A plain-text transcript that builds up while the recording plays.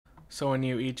So a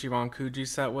new Ichiban Kuji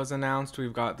set was announced.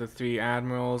 We've got the 3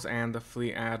 Admirals and the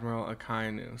Fleet Admiral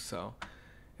Akainu. So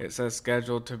it says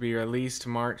scheduled to be released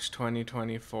March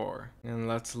 2024. And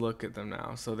let's look at them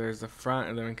now. So there's the front,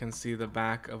 and then we can see the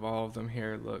back of all of them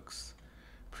here. It looks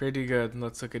pretty good.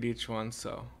 Let's look at each one.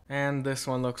 And this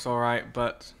one looks alright,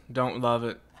 but don't love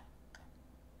it.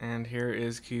 And here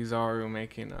is Kizaru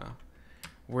making a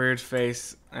weird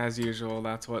face as usual.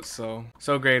 That's what's so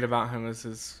great about him, is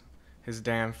his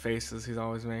damn faces he's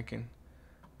always making.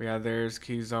 But yeah, there's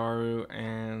Kizaru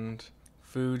and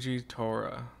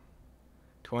Fujitora.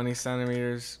 20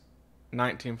 centimeters,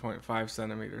 19.5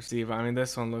 centimeters. See, I mean,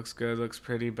 this one looks good, looks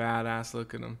pretty badass.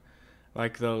 Look at him.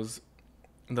 Like those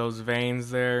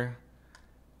veins there.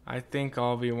 I think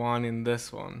I'll be wanting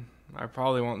this one. I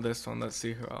probably want this one. Let's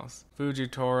see who else.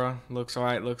 Fujitora looks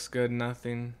alright, looks good.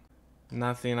 Nothing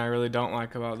I really don't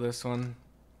like about this one.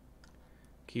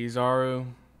 Kizaru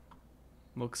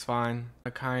looks fine.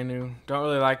 Akainu, don't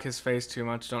really like his face too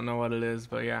much, don't know what it is,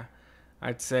 but yeah.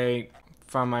 I'd say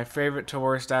from my favorite to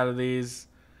worst out of these,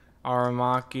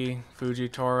 Aramaki,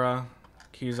 Fujitora,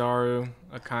 Kizaru,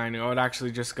 Akainu. Oh, it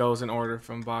actually just goes in order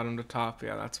from bottom to top.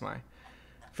 Yeah, that's my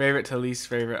favorite to least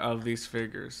favorite of these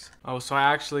figures. Oh, so I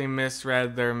actually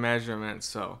misread their measurements.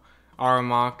 So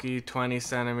Aramaki 20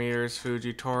 centimeters,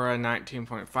 Fujitora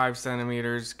 19.5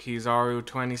 centimeters, Kizaru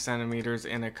 20 centimeters,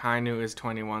 and Akainu is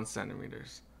 21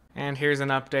 centimeters. And here's an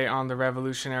update on the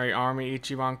Revolutionary Army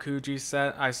Ichiban Kuji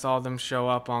set. I saw them show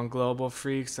up on Global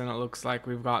Freaks, and it looks like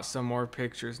we've got some more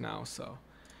pictures now. So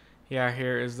yeah,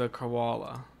 here is the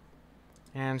koala.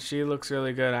 And she looks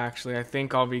really good actually. I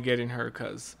think I'll be getting her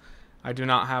because I do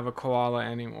not have a koala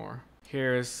anymore.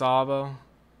 Here is Sabo.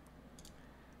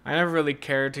 I never really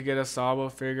cared to get a Sabo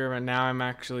figure, but now I'm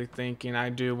actually thinking I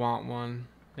do want one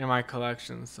in my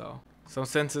collection. So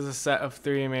since it's a set of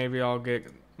 3, maybe I'll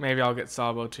get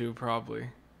Sabo too, probably.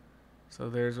 So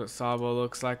there's what Sabo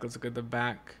looks like. Let's look at the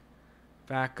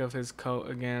back of his coat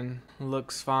again.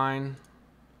 Looks fine.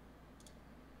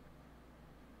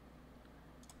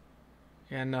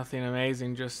 Yeah, nothing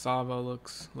amazing, just Sabo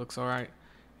looks alright.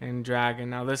 And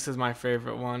Dragon. Now this is my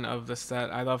favorite one of the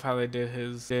set. I love how they did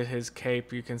his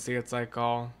cape. You can see it's like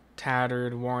all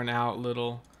tattered, worn out,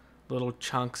 little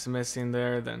chunks missing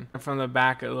there. Then from the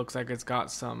back it looks like it's got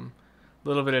some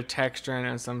little bit of texture in it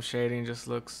and some shading. Just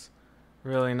looks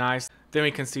really nice. Then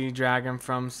we can see Dragon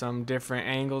from some different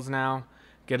angles now.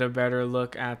 Get a better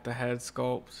look at the head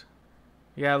sculpt.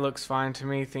 Yeah, it looks fine to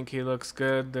me. Think he looks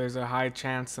good. There's a high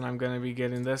chance that I'm going to be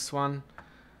getting this one.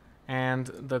 And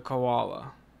the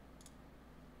koala.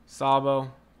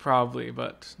 Sabo, probably,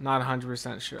 but not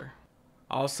 100% sure.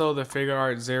 Also, the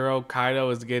Figuarts Zero Kaido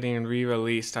is getting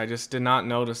re-released. I just did not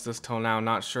notice this till now.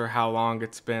 Not sure how long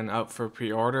it's been up for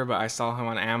pre-order, but I saw him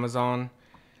on Amazon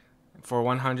for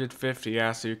 150.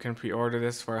 Yeah, so you can pre-order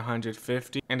this for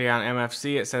 150. And yeah, on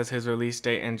MFC it says his release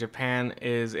date in Japan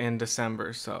is in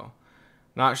December. So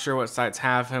not sure what sites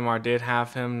have him or did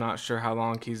have him. Not sure how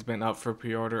long he's been up for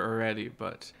pre-order already,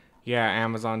 but yeah,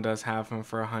 Amazon does have him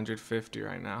for 150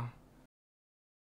 right now.